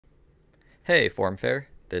Hey, Formfair.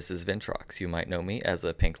 This is Vintroxx. You might know me as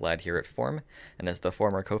a pink lad here at Form, and as the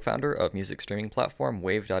former co-founder of music streaming platform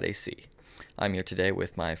wydnr. I'm here today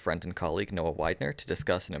with my friend and colleague Noah Wydnr to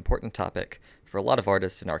discuss an important topic for a lot of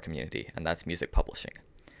artists in our community, and that's music publishing.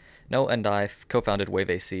 Noah and I co-founded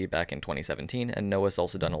WaveAC back in 2017, and Noah's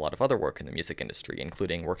also done a lot of other work in the music industry,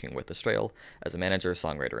 including working with Astrail as a manager,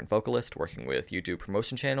 songwriter, and vocalist, working with YouTube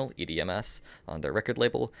promotion channel, EDMS, on their record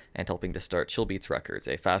label, and helping to start Chill Beats Records,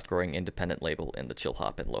 a fast-growing independent label in the chill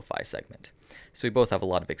hop and lo-fi segment. So we both have a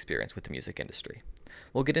lot of experience with the music industry.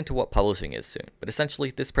 We'll get into what publishing is soon, but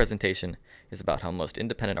essentially this presentation is about how most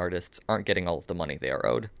independent artists aren't getting all of the money they are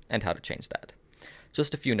owed, and how to change that.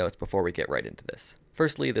 Just a few notes before we get right into this.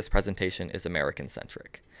 Firstly, this presentation is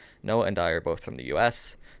American-centric. Noah and I are both from the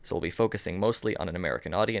US, so we'll be focusing mostly on an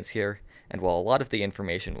American audience here, and while a lot of the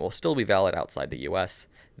information will still be valid outside the US,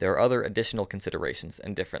 there are other additional considerations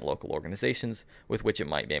and different local organizations with which it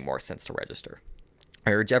might make more sense to register.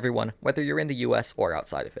 I urge everyone, whether you're in the US or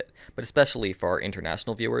outside of it, but especially for our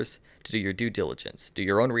international viewers, to do your due diligence, do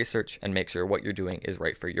your own research, and make sure what you're doing is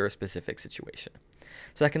right for your specific situation.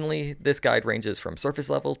 Secondly, this guide ranges from surface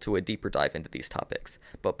level to a deeper dive into these topics,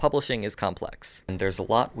 but publishing is complex, and there's a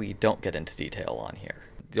lot we don't get into detail on here.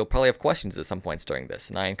 You'll probably have questions at some points during this,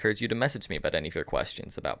 and I encourage you to message me about any of your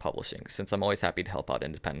questions about publishing, since I'm always happy to help out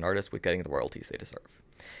independent artists with getting the royalties they deserve.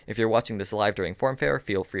 If you're watching this live during Formfair,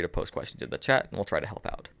 feel free to post questions in the chat, and we'll try to help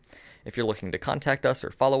out. If you're looking to contact us or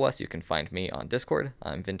follow us, you can find me on Discord.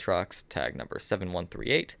 I'm Vintroxx, tag number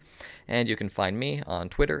 7138, and you can find me on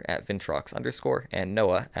Twitter at Vintroxx_ and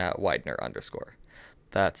Noah at wydnr_.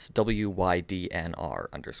 That's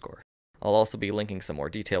WYDNR_. I'll also be linking some more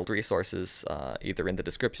detailed resources, either in the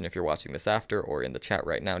description if you're watching this after, or in the chat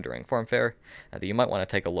right now during Formfair, that you might want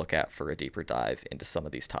to take a look at for a deeper dive into some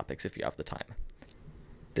of these topics if you have the time.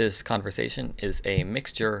 This conversation is a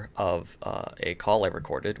mixture of a call I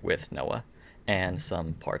recorded with Noah and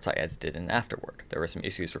some parts I edited in afterward. There were some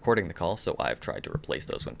issues recording the call, so I've tried to replace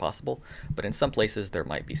those when possible, but in some places there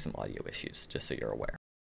might be some audio issues, just so you're aware.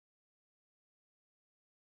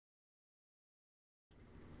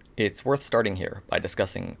 It's worth starting here by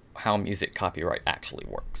discussing how music copyright actually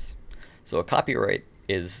works. So a copyright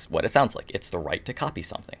is what it sounds like. It's the right to copy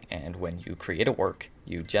something, and when you create a work,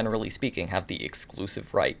 you generally speaking have the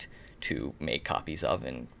exclusive right to make copies of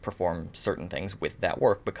and perform certain things with that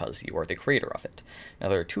work because you are the creator of it. Now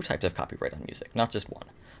there are two types of copyright on music, not just one.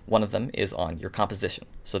 One of them is on your composition,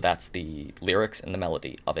 so that's the lyrics and the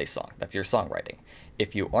melody of a song. That's your songwriting.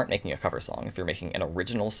 If you aren't making a cover song, if you're making an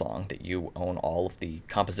original song that you own all of the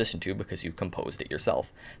composition to because you composed it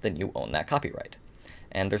yourself, then you own that copyright.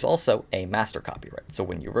 And there's also a master copyright. So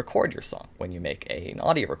when you record your song, when you make an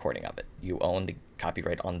audio recording of it, you own the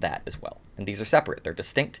copyright on that as well. And these are separate. They're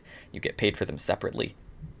distinct. You get paid for them separately.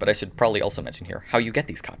 But I should probably also mention here how you get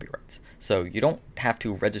these copyrights. So you don't have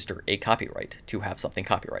to register a copyright to have something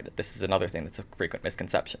copyrighted. This is another thing that's a frequent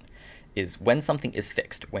misconception, is when something is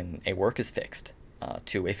fixed, when a work is fixed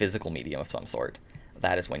to a physical medium of some sort,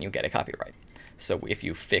 that is when you get a copyright. So if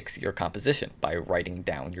you fix your composition by writing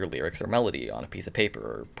down your lyrics or melody on a piece of paper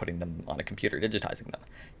or putting them on a computer, digitizing them,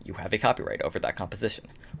 you have a copyright over that composition.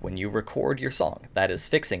 When you record your song, that is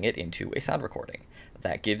fixing it into a sound recording.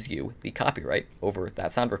 That gives you the copyright over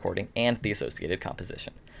that sound recording and the associated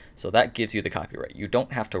composition. So that gives you the copyright. You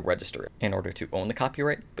don't have to register it in order to own the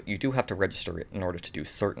copyright, but you do have to register it in order to do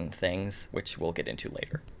certain things, which we'll get into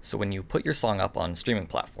later. So when you put your song up on streaming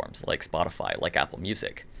platforms like Spotify, like Apple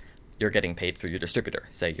Music, you're getting paid through your distributor.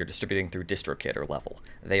 Say you're distributing through DistroKid or Level.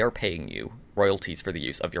 They are paying you royalties for the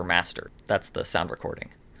use of your master. That's the sound recording.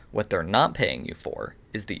 What they're not paying you for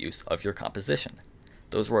is the use of your composition.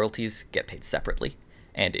 Those royalties get paid separately,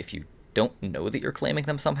 and if you don't know that you're claiming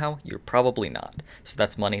them somehow, you're probably not. So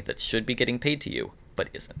that's money that should be getting paid to you, but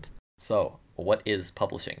isn't. So what is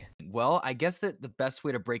publishing? Well, I guess that the best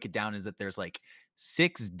way to break it down is that there's like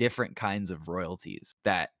 6 different kinds of royalties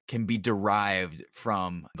that can be derived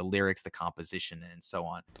from the lyrics, the composition, and so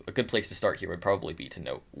on. A good place to start here would probably be to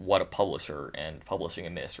note what a publisher and publishing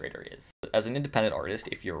administrator is. As an independent artist,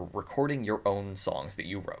 if you're recording your own songs that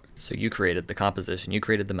you wrote, so you created the composition, you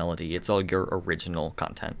created the melody, it's all your original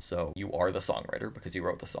content. So you are the songwriter because you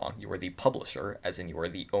wrote the song. You are the publisher, as in you are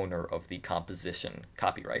the owner of the composition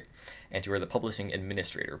copyright, and you are the publishing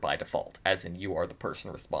administrator by default, as in you are the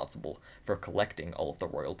person responsible for collecting all of the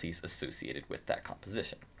royalties associated with that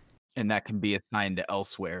composition. And that can be assigned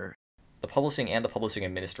elsewhere. The publishing and the publishing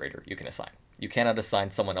administrator you can assign. You cannot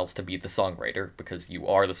assign someone else to be the songwriter because you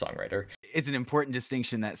are the songwriter. It's an important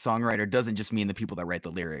distinction that songwriter doesn't just mean the people that write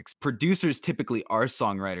the lyrics. Producers typically are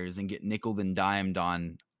songwriters and get nickeled and dimed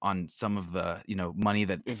on on some of the, money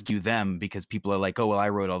that is due them, because people are like, oh, well, I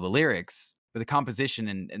wrote all the lyrics, but the composition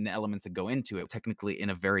and the elements that go into it technically in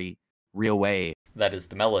a very real way. That is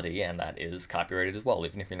the melody, and that is copyrighted as well.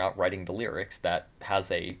 Even if you're not writing the lyrics, that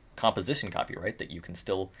has a composition copyright that you can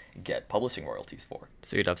still get publishing royalties for.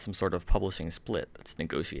 So you'd have some sort of publishing split that's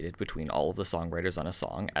negotiated between all of the songwriters on a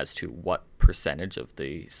song as to what percentage of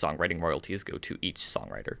the songwriting royalties go to each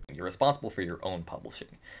songwriter. You're responsible for your own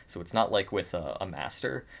publishing. So it's not like with a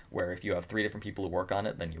master, where if you have 3 different people who work on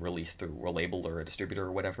it, then you release through a label or a distributor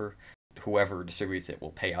or whatever. Whoever distributes it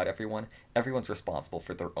will pay out everyone. Everyone's responsible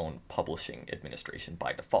for their own publishing administration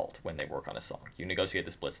by default when they work on a song. You negotiate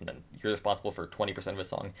the splits, and then you're responsible for 20% of a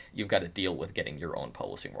song. You've got to deal with getting your own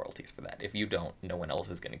publishing royalties for that. If you don't, no one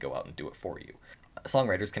else is going to go out and do it for you.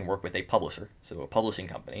 Songwriters can work with a publisher, so a publishing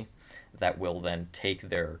company, that will then take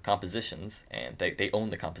their compositions, and they own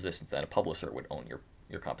the compositions, and a publisher would own your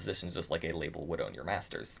compositions just like a label would own your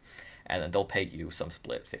masters. And then they'll pay you some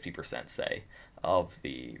split, 50% say, of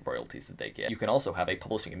the royalties that they get. You can also have a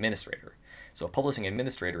publishing administrator. So a publishing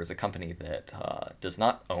administrator is a company that does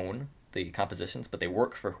not own the compositions, but they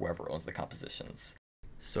work for whoever owns the compositions.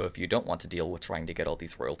 So if you don't want to deal with trying to get all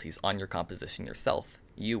these royalties on your composition yourself,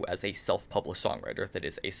 you as a self-published songwriter, that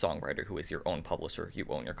is a songwriter who is your own publisher, you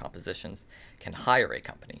own your compositions, can hire a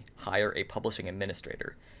company, hire a publishing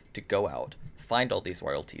administrator to go out, find all these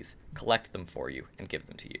royalties, collect them for you, and give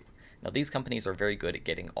them to you. Now, these companies are very good at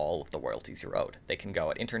getting all of the royalties you're owed. They can go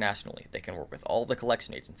out internationally, they can work with all the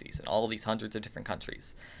collection agencies in all of these hundreds of different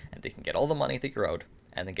countries, and they can get all the money that you're owed,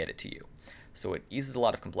 and then get it to you. So it eases a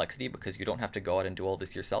lot of complexity because you don't have to go out and do all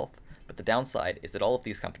this yourself, but the downside is that all of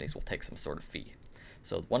these companies will take some sort of fee.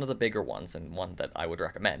 So one of the bigger ones, and one that I would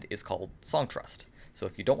recommend, is called Songtrust. So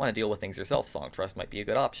if you don't want to deal with things yourself, Songtrust might be a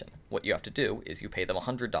good option. What you have to do is you pay them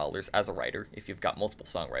 $100 as a writer. If you've got multiple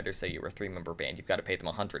songwriters, say you're a 3-member band, you've got to pay them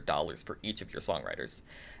 $100 for each of your songwriters.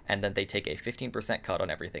 And then they take a 15% cut on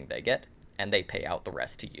everything they get, and they pay out the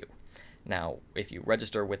rest to you. Now, if you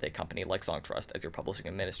register with a company like Songtrust as your publishing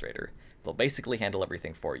administrator, they'll basically handle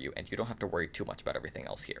everything for you, and you don't have to worry too much about everything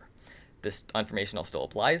else here. This information still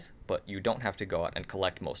applies, but you don't have to go out and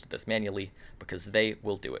collect most of this manually, because they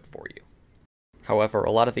will do it for you. However,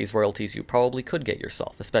 a lot of these royalties you probably could get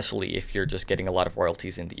yourself, especially if you're just getting a lot of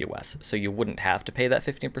royalties in the US, so you wouldn't have to pay that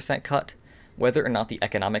 15% cut. Whether or not the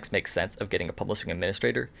economics make sense of getting a publishing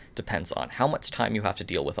administrator depends on how much time you have to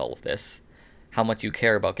deal with all of this, how much you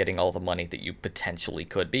care about getting all the money that you potentially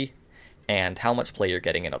could be, and how much play you're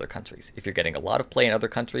getting in other countries. If you're getting a lot of play in other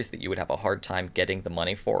countries that you would have a hard time getting the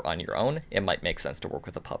money for on your own, it might make sense to work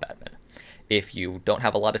with a pub admin. If you don't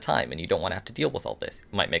have a lot of time and you don't want to have to deal with all this,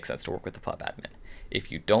 it might make sense to work with a pub admin.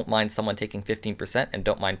 If you don't mind someone taking 15% and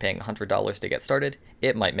don't mind paying $100 to get started,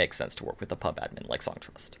 it might make sense to work with a pub admin like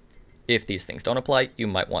Songtrust. If these things don't apply, you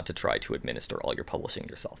might want to try to administer all your publishing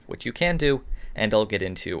yourself, which you can do, and I'll get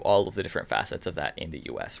into all of the different facets of that in the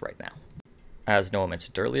US right now. As Noah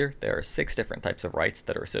mentioned earlier, there are 6 different types of rights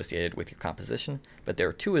that are associated with your composition, but there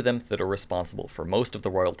are 2 of them that are responsible for most of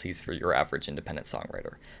the royalties for your average independent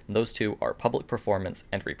songwriter, and those 2 are public performance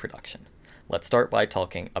and reproduction. Let's start by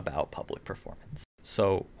talking about public performance.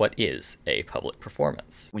 So what is a public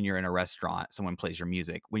performance? When you're in a restaurant, someone plays your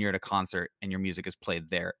music. When you're at a concert and your music is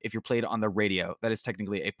played there. If you're played on the radio, that is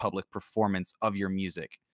technically a public performance of your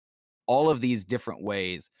music. All of these different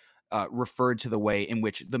ways referred to the way in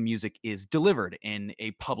which the music is delivered in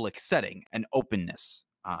a public setting, an openness,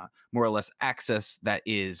 more or less access that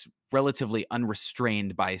is relatively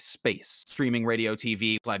unrestrained by space. Streaming, radio,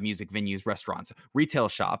 TV, live music venues, restaurants, retail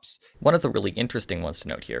shops. One of the really interesting ones to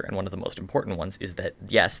note here, and one of the most important ones, is that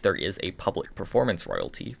yes, there is a public performance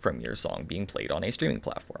royalty from your song being played on a streaming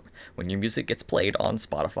platform. When your music gets played on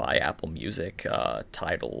Spotify, Apple Music,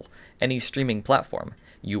 Tidal, any streaming platform,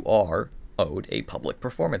 you are owed a public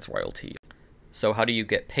performance royalty. So how do you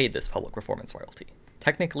get paid this public performance royalty?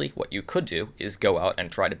 Technically, what you could do is go out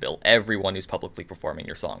and try to bill everyone who's publicly performing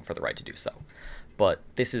your song for the right to do so. But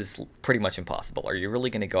this is pretty much impossible. Are you really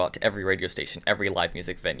going to go out to every radio station, every live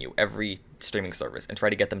music venue, every streaming service, and try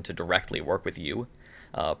to get them to directly work with you?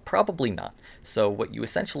 Probably not. So what you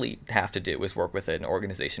essentially have to do is work with an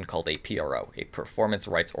organization called a PRO, a Performance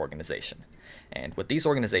Rights Organization. And what these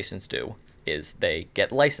organizations do is they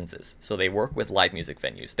get licenses. So they work with live music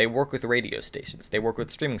venues, they work with radio stations, they work with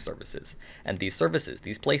streaming services, and these services,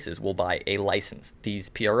 these places will buy a license. These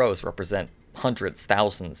PROs represent hundreds,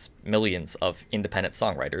 thousands, millions of independent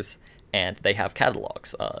songwriters, and they have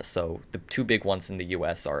catalogs. So the two big ones in the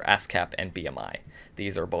US are ASCAP and BMI.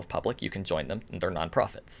 These are both public. You can join them, and they're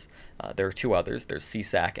nonprofits. There are two others. There's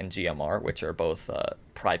CSAC and GMR, which are both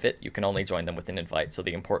private. You can only join them with an invite, so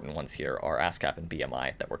the important ones here are ASCAP and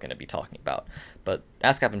BMI that we're going to be talking about. But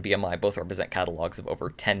ASCAP and BMI both represent catalogs of over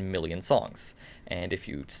 10 million songs, and if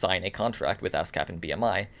you sign a contract with ASCAP and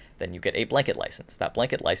BMI, then you get a blanket license. That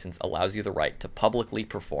blanket license allows you the right to publicly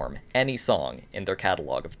perform any song in their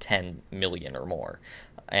catalog of 10 million or more,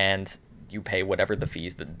 and you pay whatever the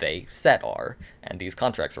fees that they set are, and these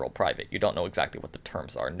contracts are all private. You don't know exactly what the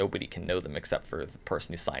terms are. Nobody can know them except for the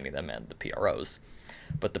person who's signing them and the PROs.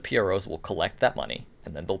 But the PROs will collect that money,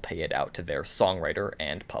 and then they'll pay it out to their songwriter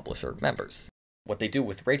and publisher members. What they do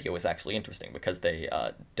with radio is actually interesting, because they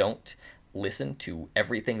don't listen to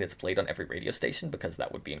everything that's played on every radio station, because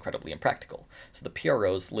that would be incredibly impractical. So the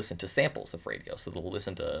PROs listen to samples of radio, so they'll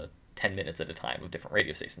listen to 10 minutes at a time of different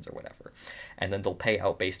radio stations or whatever, and then they'll pay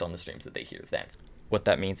out based on the streams that they hear then. What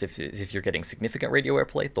that means is if you're getting significant radio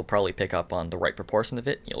airplay, they'll probably pick up on the right proportion of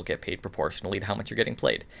it. You'll get paid proportionally to how much you're getting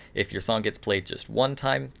played. If your song gets played just one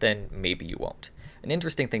time, then maybe you won't. An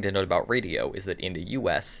interesting thing to note about radio is that in the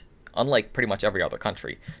US, unlike pretty much every other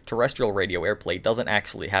country, terrestrial radio airplay doesn't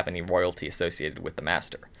actually have any royalty associated with the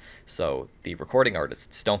master. So the recording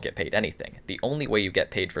artists don't get paid anything. The only way you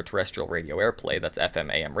get paid for terrestrial radio airplay, that's FM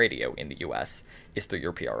AM radio in the US, is through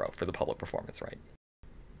your PRO, for the public performance right.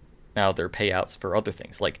 Now, their payouts for other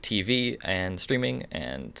things like TV and streaming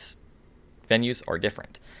and venues are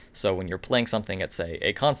different. So when you're playing something at, say,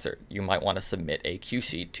 a concert, you might want to submit a cue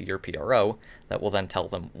sheet to your PRO that will then tell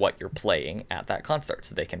them what you're playing at that concert,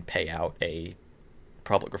 so they can pay out a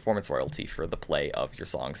public performance royalty for the play of your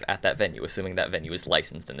songs at that venue, assuming that venue is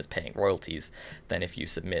licensed and is paying royalties. Then if you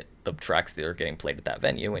submit the tracks that are getting played at that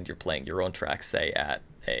venue and you're playing your own tracks, say, at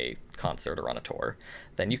a concert or on a tour,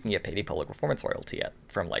 then you can get paid a public performance royalty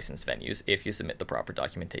from licensed venues if you submit the proper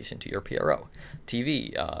documentation to your PRO.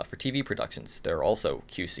 For TV productions, there are also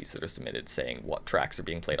cue sheets that are submitted saying what tracks are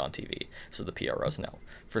being played on TV, so the PROs know.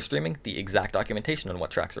 For streaming, the exact documentation on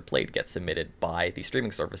what tracks are played gets submitted by the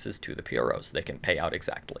streaming services to the PROs, so they can pay out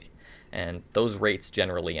exactly. And those rates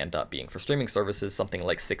generally end up being, for streaming services, something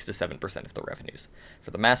like 6 to 7% of the revenues.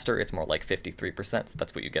 For the master, it's more like 53%, so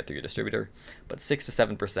that's what you get through your distributor, but 6 to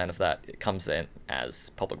 7% of that comes in as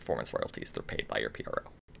public performance royalties. They're paid by your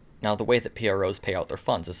PRO. Now, the way that PROs pay out their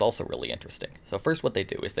funds is also really interesting. So first what they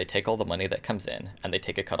do is they take all the money that comes in, and they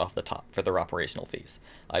take a cut off the top for their operational fees.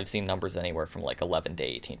 I've seen numbers anywhere from like 11 to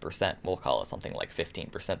 18%. We'll call it something like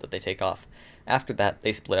 15% that they take off. After that,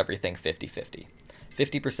 they split everything 50-50.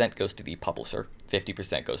 50% goes to the publisher,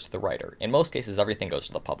 50% goes to the writer. In most cases, everything goes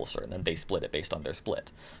to the publisher, and then they split it based on their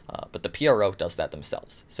split. But the PRO does that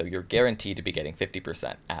themselves, so you're guaranteed to be getting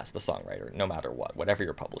 50% as the songwriter, no matter what, whatever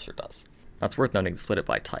your publisher does. Now, it's worth noting to split it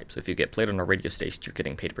by type. So if you get played on a radio station, you're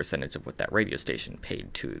getting paid a percentage of what that radio station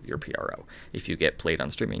paid to your PRO. If you get played on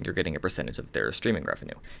streaming, you're getting a percentage of their streaming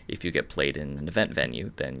revenue. If you get played in an event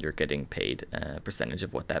venue, then you're getting paid a percentage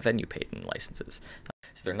of what that venue paid in licenses.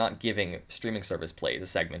 So they're not giving streaming service plays a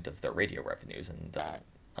segment of their radio revenues, and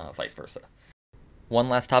vice versa. One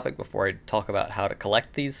last topic before I talk about how to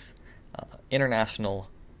collect these: international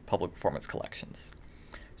public performance collections.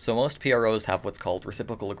 So most PROs have what's called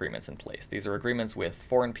reciprocal agreements in place. These are agreements with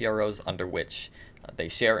foreign PROs under which they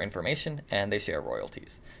share information and they share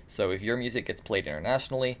royalties. So if your music gets played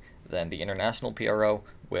internationally, then the international PRO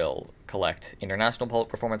will collect international public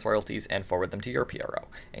performance royalties and forward them to your PRO.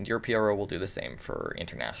 And your PRO will do the same for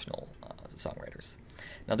international songwriters.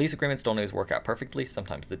 Now, these agreements don't always work out perfectly.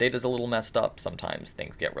 Sometimes the data's a little messed up. Sometimes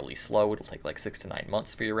things get really slow. It'll take like 6 to 9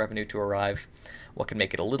 months for your revenue to arrive. What can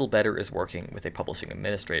make it a little better is working with a publishing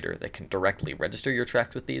administrator that can directly register your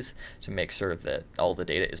tracks with these to make sure that all the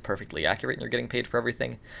data is perfectly accurate and you're getting paid for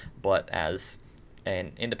everything. But as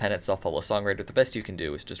an independent self-published songwriter, the best you can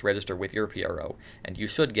do is just register with your PRO, and you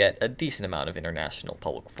should get a decent amount of international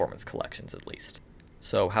public performance collections at least.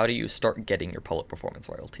 So how do you start getting your public performance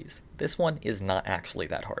royalties? This one is not actually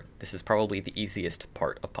that hard. This is probably the easiest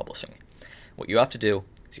part of publishing. What you have to do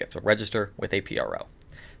is you have to register with a PRO.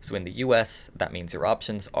 So in the US, that means your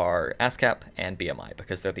options are ASCAP and BMI,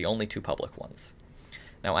 because they're the only two public ones.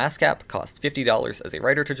 Now, ASCAP costs $50 as a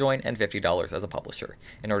writer to join and $50 as a publisher.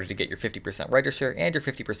 In order to get your 50% writer share and your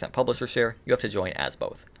 50% publisher share, you have to join as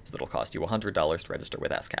both. So it'll cost you $100 to register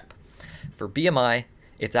with ASCAP. For BMI,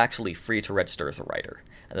 it's actually free to register as a writer.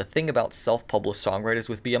 And the thing about self-published songwriters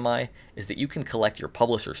with BMI is that you can collect your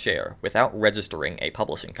publisher share without registering a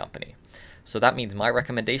publishing company. So that means my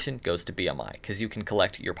recommendation goes to BMI, because you can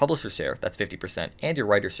collect your publisher share, that's 50%, and your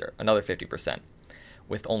writer share, another 50%,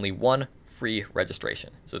 with only one free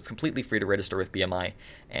registration. So it's completely free to register with BMI,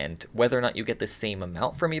 and whether or not you get the same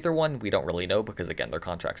amount from either one, we don't really know because, again, their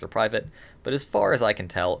contracts are private. But as far as I can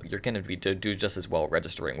tell, you're going to do just as well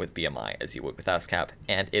registering with BMI as you would with ASCAP,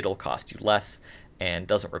 and it'll cost you less and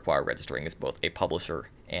doesn't require registering as both a publisher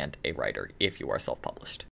and a writer if you are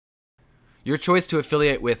self-published. Your choice to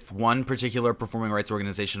affiliate with one particular performing rights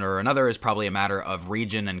organization or another is probably a matter of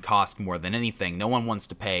region and cost more than anything. No one wants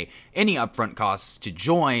to pay any upfront costs to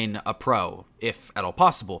join a pro, if at all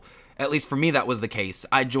possible. At least for me, that was the case.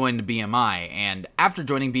 I joined BMI, and after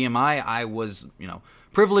joining BMI, I was,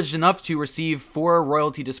 privileged enough to receive 4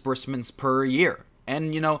 royalty disbursements per year.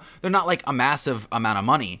 And, they're not like a massive amount of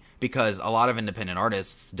money because a lot of independent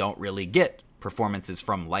artists don't really get performances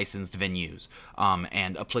from licensed venues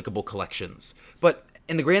and applicable collections. But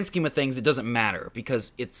in the grand scheme of things, it doesn't matter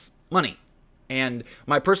because it's money. And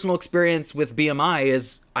my personal experience with BMI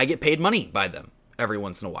is I get paid money by them every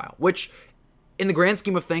once in a while, which in the grand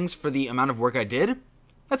scheme of things for the amount of work I did,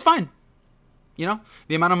 that's fine.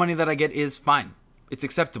 The amount of money that I get is fine. It's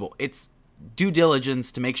acceptable. It's due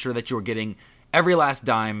diligence to make sure that you're getting every last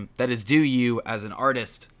dime that is due you as an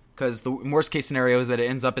artist, because the worst case scenario is that it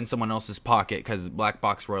ends up in someone else's pocket because black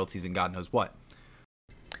box royalties and God knows what.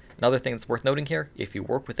 Another thing that's worth noting here, if you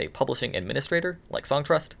work with a publishing administrator like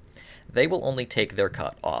Songtrust, they will only take their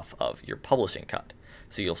cut off of your publishing cut.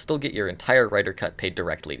 So you'll still get your entire writer cut paid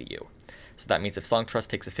directly to you. So that means if Songtrust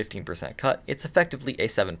takes a 15% cut, it's effectively a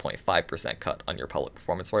 7.5% cut on your public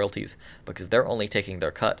performance royalties because they're only taking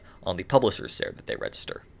their cut on the publisher's share that they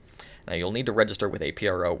register. Now, you'll need to register with a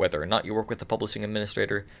PRO whether or not you work with the publishing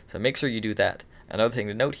administrator, so make sure you do that. Another thing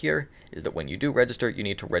to note here is that when you do register, you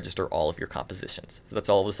need to register all of your compositions. So that's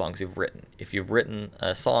all of the songs you've written. If you've written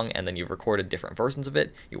a song and then you've recorded different versions of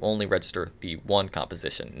it, you only register the one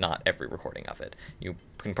composition, not every recording of it. You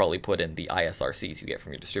can probably put in the ISRCs you get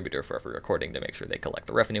from your distributor for every recording to make sure they collect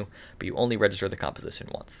the revenue, but you only register the composition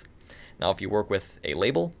once. Now, if you work with a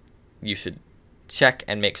label, you should check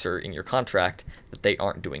and make sure in your contract that they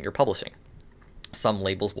aren't doing your publishing. Some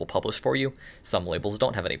labels will publish for you, some labels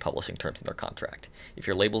don't have any publishing terms in their contract. If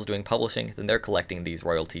your label's doing publishing, then they're collecting these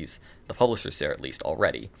royalties, the publisher's share at least,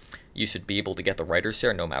 already. You should be able to get the writer's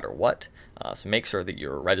share no matter what, so make sure that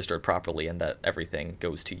you're registered properly and that everything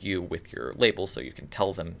goes to you with your label so you can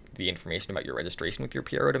tell them the information about your registration with your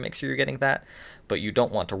PRO to make sure you're getting that, but you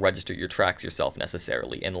don't want to register your tracks yourself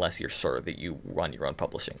necessarily unless you're sure that you run your own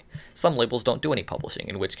publishing. Some labels don't do any publishing,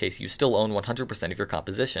 in which case you still own 100% of your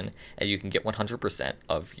composition and you can get 100%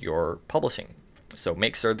 of your publishing. So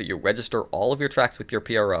make sure that you register all of your tracks with your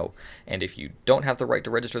PRO, and if you don't have the right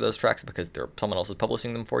to register those tracks because someone else is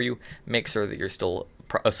publishing them for you, make sure that you're still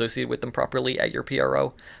associated with them properly at your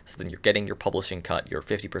PRO, so then you're getting your publishing cut, your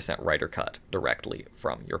 50% writer cut, directly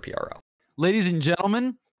from your PRO. Ladies and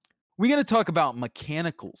gentlemen, we're going to talk about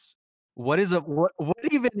mechanicals. What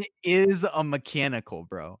even is a mechanical,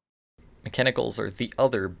 bro? Mechanicals are the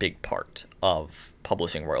other big part of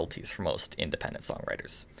publishing royalties for most independent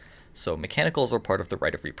songwriters. So mechanicals are part of the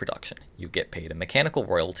right of reproduction. You get paid a mechanical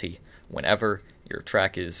royalty whenever your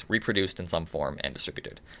track is reproduced in some form and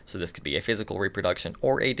distributed. So this could be a physical reproduction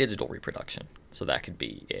or a digital reproduction. So that could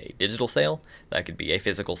be a digital sale, that could be a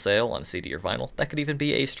physical sale on CD or vinyl, that could even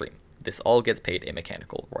be a stream. This all gets paid a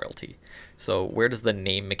mechanical royalty. So where does the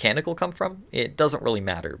name mechanical come from? It doesn't really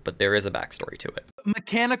matter, but there is a backstory to it.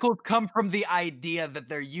 Mechanicals come from the idea that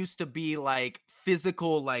there used to be like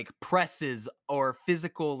physical like presses or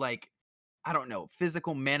physical like, I don't know,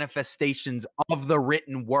 physical manifestations of the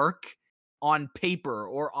written work on paper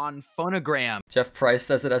or on phonogram. Jeff Price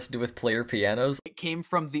says it has to do with player pianos. It came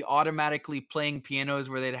from the automatically playing pianos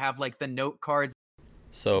where they'd have like the note cards.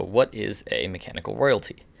 So what is a mechanical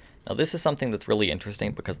royalty? Now this is something that's really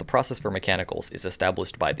interesting because the process for mechanicals is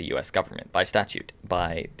established by the US government, by statute,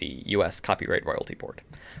 by the US Copyright Royalty Board.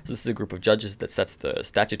 So this is a group of judges that sets the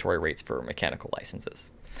statutory rates for mechanical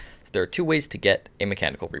licenses. So there are two ways to get a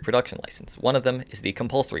mechanical reproduction license. One of them is the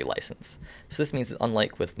compulsory license. So this means that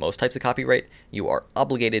unlike with most types of copyright, you are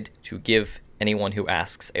obligated to give anyone who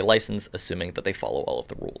asks a license, assuming that they follow all of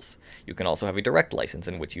the rules. You can also have a direct license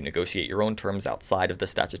in which you negotiate your own terms outside of the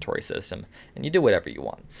statutory system, and you do whatever you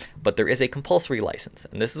want. But there is a compulsory license,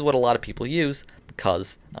 and this is what a lot of people use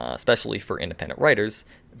because, especially for independent writers,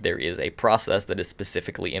 there is a process that is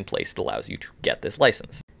specifically in place that allows you to get this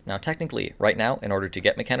license. Now, technically, right now, in order to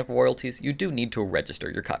get mechanical royalties, you do need to register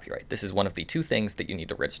your copyright. This is one of the two things that you need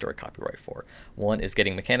to register a copyright for. One is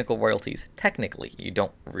getting mechanical royalties. Technically, you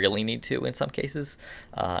don't really need to in some cases.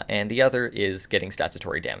 And the other is getting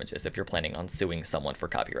statutory damages if you're planning on suing someone for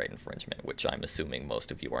copyright infringement, which I'm assuming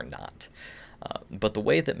most of you are not. But the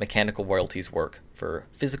way that mechanical royalties work for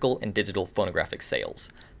physical and digital phonographic sales,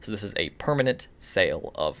 so this is a permanent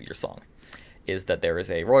sale of your song, is that there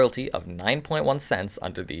is a royalty of 9.1 cents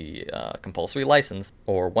under the compulsory license,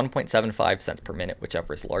 or 1.75 cents per minute,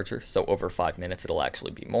 whichever is larger. So over 5 minutes, it'll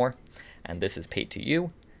actually be more. And this is paid to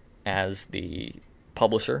you as the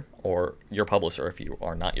publisher, or your publisher if you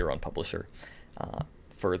are not your own publisher,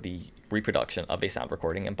 for the reproduction of a sound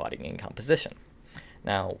recording embodying composition.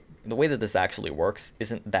 Now, the way that this actually works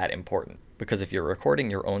isn't that important, because if you're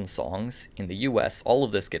recording your own songs, in the US, all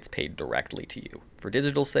of this gets paid directly to you. For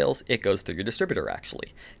digital sales, it goes through your distributor,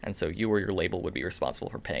 actually, and so you or your label would be responsible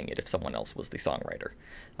for paying it if someone else was the songwriter.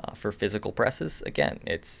 For physical presses, again,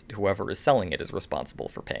 it's whoever is selling it is responsible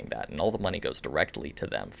for paying that, and all the money goes directly to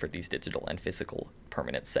them for these digital and physical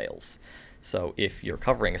permanent sales. So if you're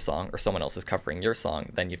covering a song, or someone else is covering your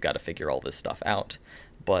song, then you've got to figure all this stuff out.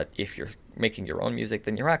 But if you're making your own music,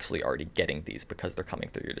 then you're actually already getting these because they're coming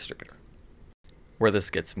through your distributor. Where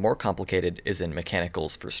this gets more complicated is in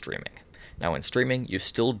mechanicals for streaming. Now in streaming, you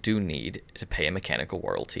still do need to pay a mechanical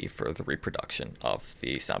royalty for the reproduction of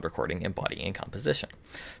the sound recording embodying composition.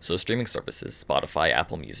 So streaming services, Spotify,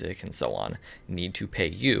 Apple Music, and so on, need to pay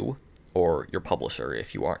you, or your publisher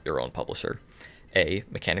if you aren't your own publisher, a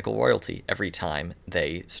mechanical royalty every time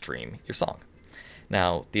they stream your song.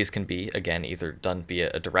 Now, these can be, again, either done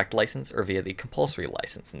via a direct license or via the compulsory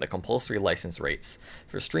license, and the compulsory license rates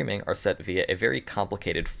for streaming are set via a very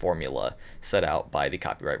complicated formula set out by the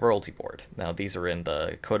Copyright Royalty Board. Now, these are in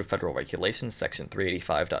the Code of Federal Regulations, section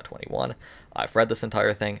 385.21. I've read this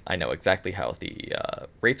entire thing. I know exactly how the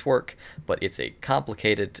rates work, but it's a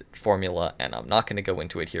complicated formula, and I'm not going to go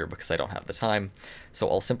into it here because I don't have the time. So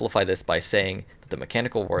I'll simplify this by saying that the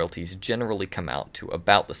mechanical royalties generally come out to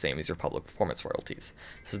about the same as your public performance royalties.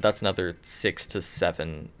 So that's another 6 to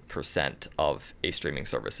 7% of a streaming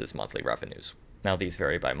service's monthly revenues. Now these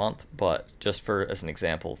vary by month, but just for as an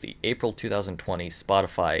example, the April 2020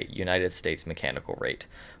 Spotify United States mechanical rate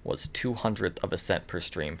was 0.02 of a cent per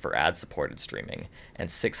stream for ad-supported streaming and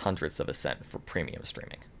 0.06 of a cent for premium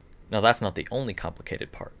streaming. Now that's not the only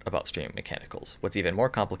complicated part about streaming mechanicals. What's even more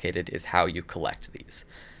complicated is how you collect these.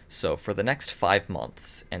 So for the next 5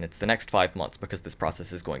 months, and it's the next 5 months because this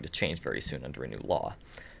process is going to change very soon under a new law,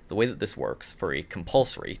 the way that this works for a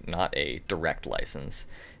compulsory, not a direct license,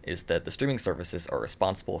 is that the streaming services are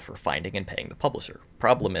responsible for finding and paying the publisher.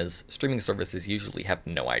 Problem is, streaming services usually have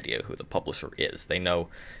no idea who the publisher is. They know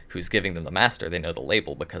who's giving them the master, they know the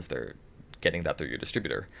label because they're getting that through your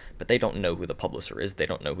distributor, but they don't know who the publisher is, they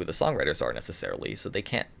don't know who the songwriters are necessarily, so they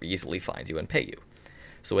can't easily find you and pay you.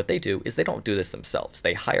 So what they do is they don't do this themselves.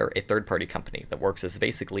 They hire a third-party company that works as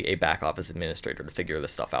basically a back-office administrator to figure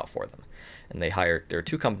this stuff out for them. And there are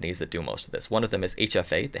two companies that do most of this. One of them is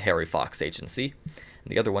HFA, the Harry Fox Agency,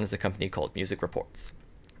 and the other one is a company called Music Reports.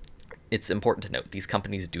 It's important to note, these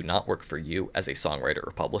companies do not work for you as a songwriter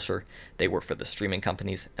or publisher. They work for the streaming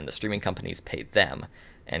companies, and the streaming companies pay them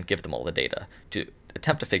and give them all the data to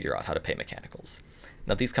attempt to figure out how to pay mechanicals.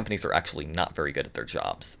 Now, these companies are actually not very good at their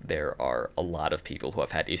jobs. There are a lot of people who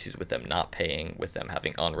have had issues with them not paying, with them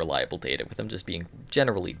having unreliable data, with them just being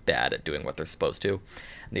generally bad at doing what they're supposed to.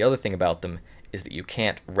 And the other thing about them is that you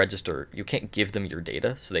can't give them your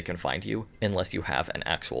data so they can find you unless you have an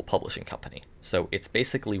actual publishing company. So it's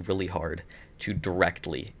basically really hard to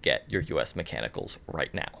directly get your US mechanicals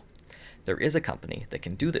right now. There is a company that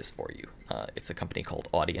can do this for you. It's a company called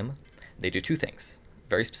Audium. They do two things,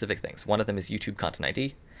 very specific things. One of them is YouTube Content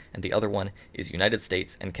ID, and the other one is United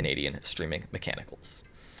States and Canadian streaming mechanicals.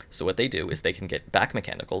 So what they do is they can get back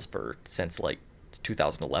mechanicals since like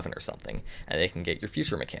 2011 or something, and they can get your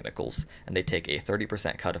future mechanicals, and they take a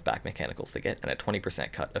 30% cut of back mechanicals they get and a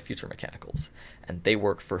 20% cut of future mechanicals. And they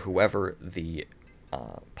work for whoever the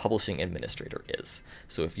publishing administrator is.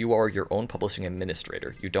 So if you are your own publishing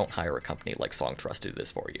administrator, you don't hire a company like Songtrust to do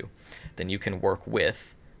this for you, then you can work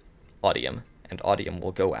with Audium, and Audium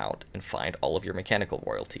will go out and find all of your mechanical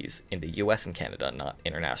royalties in the US and Canada, not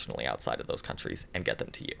internationally outside of those countries, and get them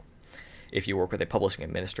to you. If you work with a publishing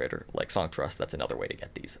administrator like Songtrust, that's another way to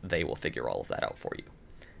get these. They will figure all of that out for you.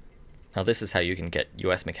 Now this is how you can get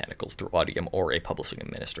US mechanicals through Audium or a publishing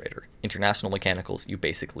administrator. International mechanicals, you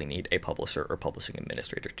basically need a publisher or publishing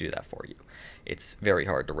administrator to do that for you. It's very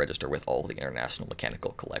hard to register with all the international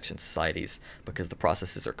mechanical collection societies because the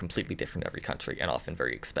processes are completely different in every country and often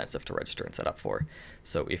very expensive to register and set up for.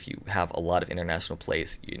 So if you have a lot of international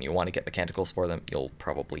plays and you want to get mechanicals for them, you'll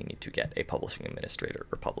probably need to get a publishing administrator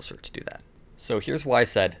or publisher to do that. So here's why I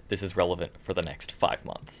said this is relevant for the next 5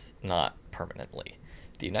 months, not permanently.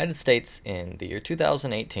 The United States, in the year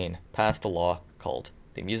 2018, passed a law called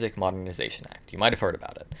the Music Modernization Act. You might have heard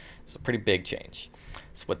about it. It's a pretty big change.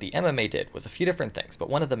 So what the MMA did was a few different things,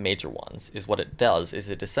 but one of the major ones is what it does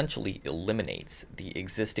is it essentially eliminates the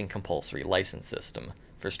existing compulsory license system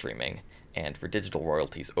for streaming and for digital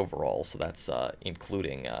royalties overall, so that's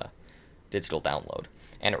including digital download.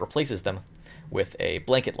 And it replaces them with a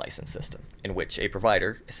blanket license system, in which a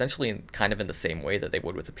provider, essentially kind of in the same way that they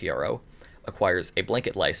would with a PRO, acquires a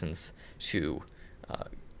blanket license to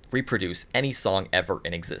reproduce any song ever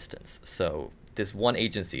in existence. So this one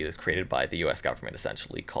agency that's created by the US government,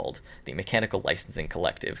 essentially called the Mechanical Licensing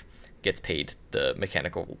Collective, gets paid the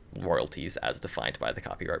mechanical royalties as defined by the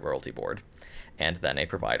Copyright Royalty Board. And then a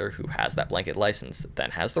provider who has that blanket license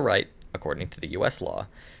then has the right, according to the US law,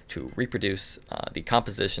 to reproduce the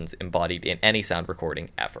compositions embodied in any sound recording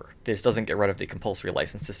ever. This doesn't get rid of the compulsory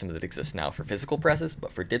license system that exists now for physical presses,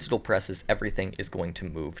 but for digital presses, everything is going to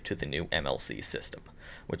move to the new MLC system,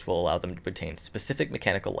 which will allow them to obtain specific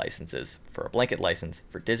mechanical licenses for a blanket license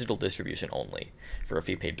for digital distribution only, for a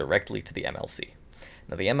fee paid directly to the MLC.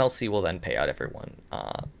 Now the MLC will then pay out everyone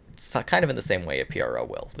kind of in the same way a PRO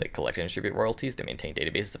will. They collect and distribute royalties, they maintain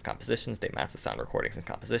databases of compositions, they match the sound recordings and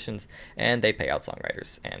compositions, and they pay out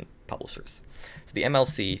songwriters and publishers. So the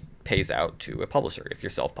MLC pays out to a publisher. If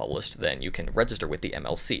you're self-published, then you can register with the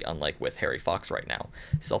MLC, unlike with Harry Fox right now.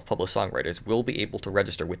 Self-published songwriters will be able to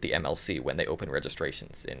register with the MLC when they open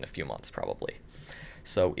registrations in a few months, probably.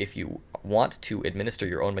 So if you want to administer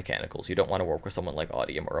your own mechanicals, you don't want to work with someone like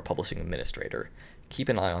Audium or a publishing administrator, keep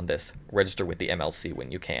an eye on this, register with the MLC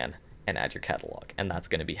when you can, and add your catalog. And that's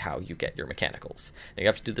going to be how you get your mechanicals. Now you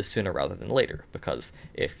have to do this sooner rather than later, because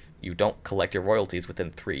if you don't collect your royalties within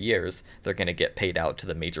 3 years, they're going to get paid out to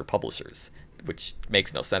the major publishers, which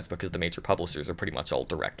makes no sense because the major publishers are pretty much all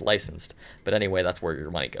direct licensed. But anyway, that's where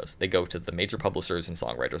your money goes. They go to the major publishers and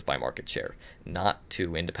songwriters by market share, not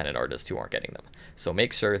to independent artists who aren't getting them. So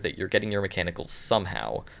make sure that you're getting your mechanicals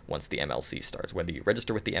somehow once the MLC starts. Whether you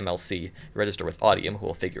register with the MLC, register with Audium, who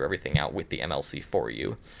will figure everything out with the MLC for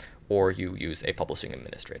you, or you use a publishing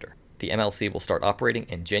administrator. The MLC will start operating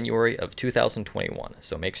in January of 2021,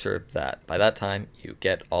 so make sure that by that time you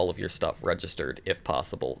get all of your stuff registered if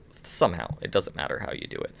possible, somehow. It doesn't matter how you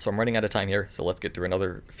do it. So I'm running out of time here, so let's get through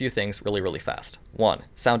another few things really fast. 1.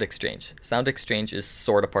 Sound Exchange. Sound Exchange is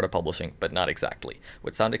sort of part of publishing, but not exactly.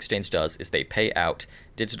 What Sound Exchange does is they pay out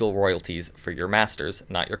digital royalties for your masters,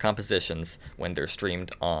 not your compositions, when they're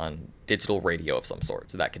streamed on digital radio of some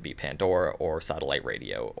sort. So that could be Pandora or satellite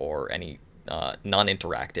radio or any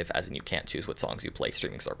non-interactive, as in you can't choose what songs you play,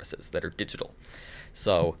 streaming services that are digital.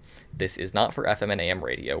 So this is not for FM and AM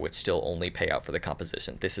radio, which still only pay out for the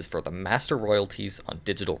composition. This is for the master royalties on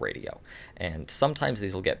digital radio. And sometimes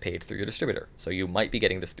these will get paid through your distributor. So you might be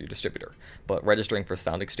getting this through your distributor. But registering for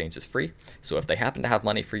Sound Exchange is free. So if they happen to have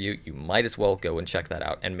money for you, you might as well go and check that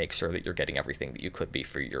out and make sure that you're getting everything that you could be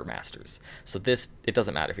for your masters. So this, it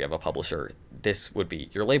doesn't matter if you have a publisher. This would be,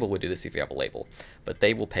 your label would do this if you have a label. But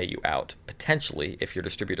they will pay you out, potentially, if your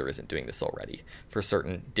distributor isn't doing this already, for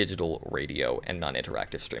certain digital radio and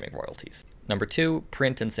non-interactive streaming royalties. Number 2,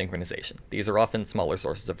 print and synchronization. These are often smaller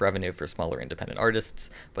sources of revenue for smaller independent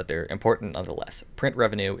artists, but they're important nonetheless. Print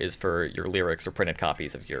revenue is for your lyrics or printed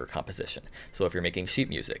copies of your composition. So if you're making sheet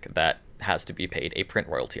music, that has to be paid a print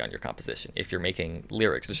royalty on your composition. If you're making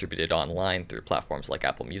lyrics distributed online through platforms like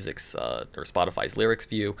Apple Music's or Spotify's Lyrics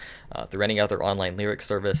View, through any other online lyric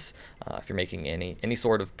service, if you're making any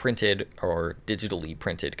sort of printed or digitally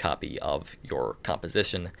printed copy of your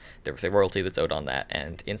composition, there's a royalty that's owed on that.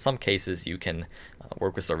 And in some cases, you can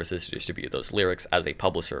work with services to distribute those lyrics as a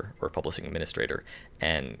publisher or publishing administrator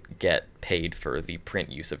and get paid for the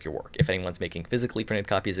print use of your work. If anyone's making physically printed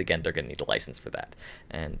copies, again, they're going to need a license for that.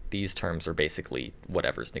 And these terms are basically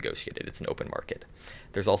whatever's negotiated. It's an open market.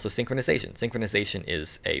 There's also synchronization. Synchronization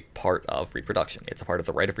is a part of reproduction. It's a part of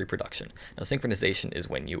the right of reproduction. Now, synchronization is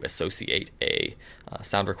when you associate a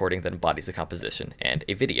sound recording that embodies a composition and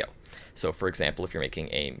a video. So, for example, if you're making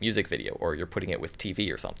a music video or you're putting it with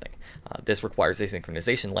TV or something, this requires a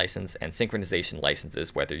synchronization license, and synchronization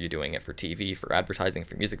licenses, whether you're doing it for TV, for advertising,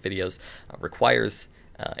 for music videos, requires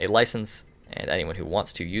a license And anyone who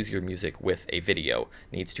wants to use your music with a video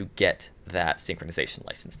needs to get that synchronization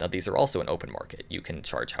license. Now, these are also an open market. You can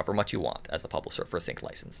charge however much you want as a publisher for a sync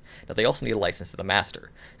license. Now, they also need a license to the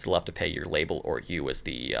master, so you'll have to pay your label or you as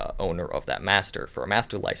the owner of that master for a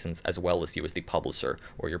master license, as well as you as the publisher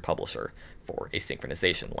or your publisher for a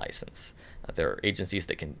synchronization license. There are agencies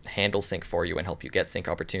that can handle sync for you and help you get sync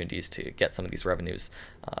opportunities to get some of these revenues.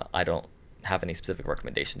 I don't have any specific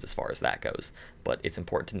recommendations as far as that goes, but it's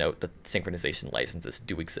important to note that synchronization licenses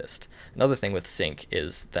do exist. Another thing with sync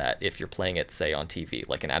is that if you're playing it, say, on TV,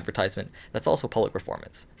 like an advertisement, that's also public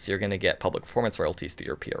performance, so you're going to get public performance royalties through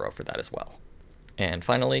your PRO for that as well. And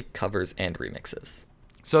finally, covers and remixes.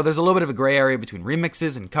 So there's a little bit of a gray area between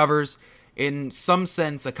remixes and covers. In some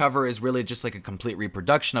sense, a cover is really just like a complete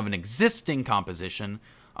reproduction of an existing composition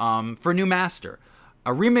for a new master. A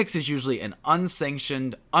remix is usually an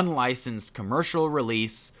unsanctioned, unlicensed commercial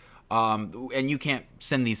release, and you can't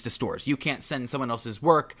send these to stores. You can't send someone else's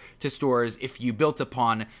work to stores if you built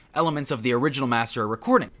upon elements of the original master or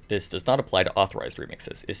recording. This does not apply to authorized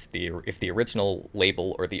remixes. If the original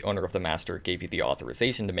label or the owner of the master gave you the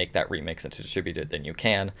authorization to make that remix and to distribute it, then you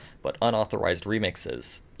can, but unauthorized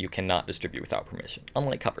remixes you cannot distribute without permission,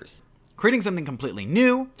 unlike covers. Creating something completely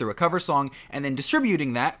new through a cover song and then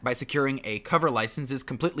distributing that by securing a cover license is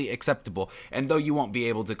completely acceptable. And though you won't be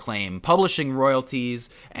able to claim publishing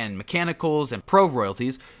royalties and mechanicals and pro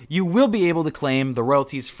royalties, you will be able to claim the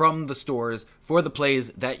royalties from the stores for the plays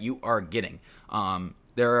that you are getting.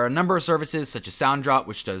 There are a number of services such as SoundDrop,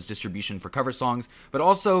 which does distribution for cover songs, but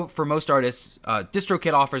also for most artists,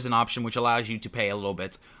 DistroKid offers an option which allows you to pay a little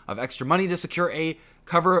bit of extra money to secure a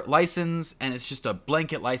cover license, and it's just a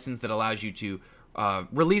blanket license that allows you to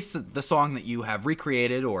release the song that you have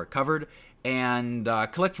recreated or covered and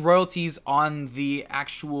collect royalties on the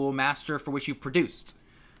actual master for which you've produced.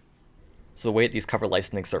 So the way these cover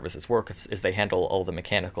licensing services work is they handle all the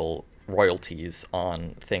mechanical royalties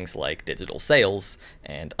on things like digital sales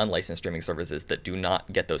and unlicensed streaming services that do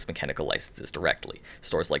not get those mechanical licenses directly.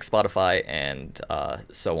 Stores like Spotify and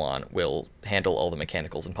so on will handle all the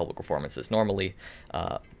mechanicals and public performances normally,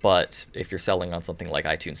 but if you're selling on something like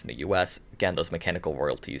iTunes in the US, again, those mechanical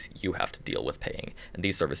royalties you have to deal with paying, and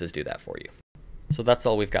these services do that for you. So that's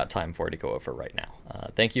all we've got time for to go over right now.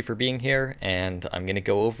 Thank you for being here, and I'm going to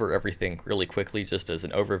go over everything really quickly just as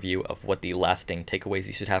an overview of what the lasting takeaways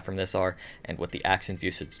you should have from this are, and what the actions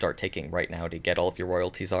you should start taking right now to get all of your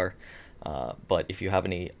royalties are. But if you have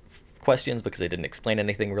any questions because I didn't explain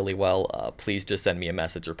anything really well, please just send me a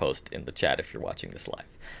message or post in the chat if you're watching this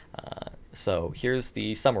live. So here's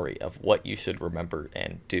the summary of what you should remember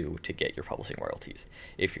and do to get your publishing royalties.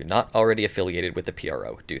 If you're not already affiliated with the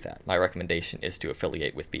PRO, do that. My recommendation is to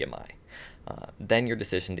affiliate with BMI. Then your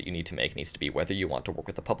decision that you need to make needs to be whether you want to work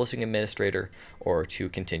with a publishing administrator or to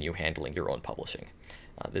continue handling your own publishing.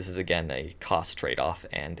 This is, again, a cost trade-off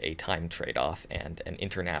and a time trade-off and an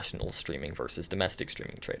international streaming versus domestic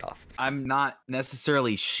streaming trade-off. I'm not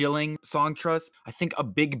necessarily shilling Songtrust. I think a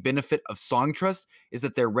big benefit of Songtrust is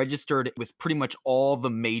that they're registered with pretty much all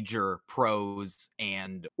the major pros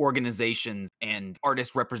and organizations and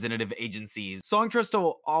artist representative agencies. Songtrust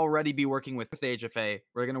will already be working with the HFA.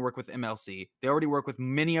 We're going to work with MLC. They already work with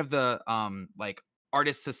many of the like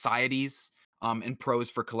artist societies and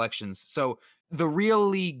pros for collections. So the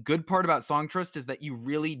really good part about Songtrust is that you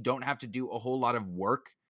really don't have to do a whole lot of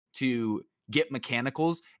work to get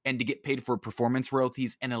mechanicals and to get paid for performance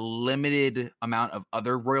royalties and a limited amount of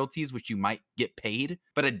other royalties, which you might get paid.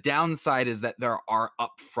 But a downside is that there are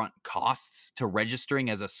upfront costs to registering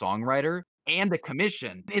as a songwriter and a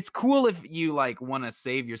commission. It's cool if you like want to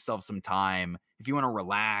save yourself some time. If you want to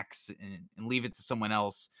relax and leave it to someone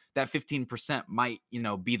else, that 15% might,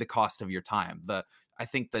 be the cost of your time. I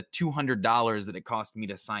think the $200 that it cost me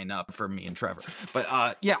to sign up for me and Trevor.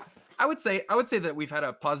 But yeah, I would say that we've had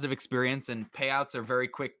a positive experience and payouts are very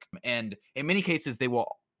quick. And in many cases, they will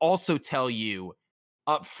also tell you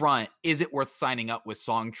up front, is it worth signing up with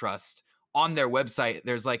Songtrust? On their website,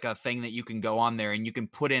 there's like a thing that you can go on there and you can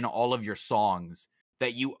put in all of your songs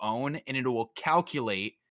that you own and it will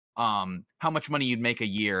calculate how much money you'd make a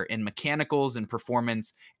year in mechanicals and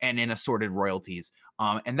performance and in assorted royalties.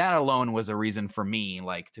 And that alone was a reason for me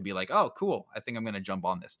to be like, oh, cool. I think I'm going to jump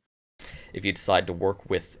on this. If you decide to work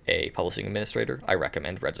with a publishing administrator, I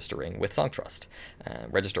recommend registering with Songtrust.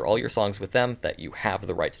 Register all your songs with them, that you have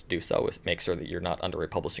the rights to do so. Make sure that you're not under a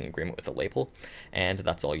publishing agreement with a label, and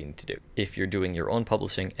that's all you need to do. If you're doing your own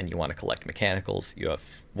publishing and you want to collect mechanicals, you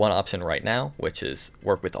have one option right now, which is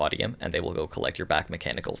work with Audium, and they will go collect your back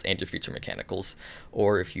mechanicals and your future mechanicals.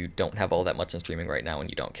 Or if you don't have all that much in streaming right now and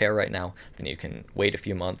you don't care right now, then you can wait a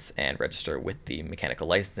few months and register with the Mechanical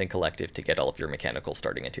Licensing Collective to get all of your mechanicals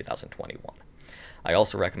starting in 2021. I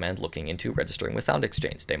also recommend looking into registering with Sound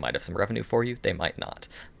Exchange. They might have some revenue for you, they might not,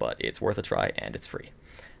 but it's worth a try and it's free.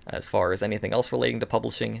 As far as anything else relating to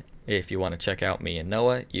publishing, if you want to check out me and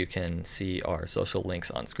Noah, you can see our social links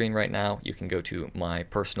on screen right now. You can go to my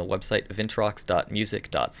personal website,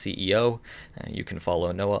 vintroxx.music.ceo. You can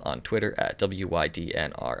follow Noah on Twitter at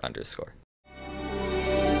wydnr_.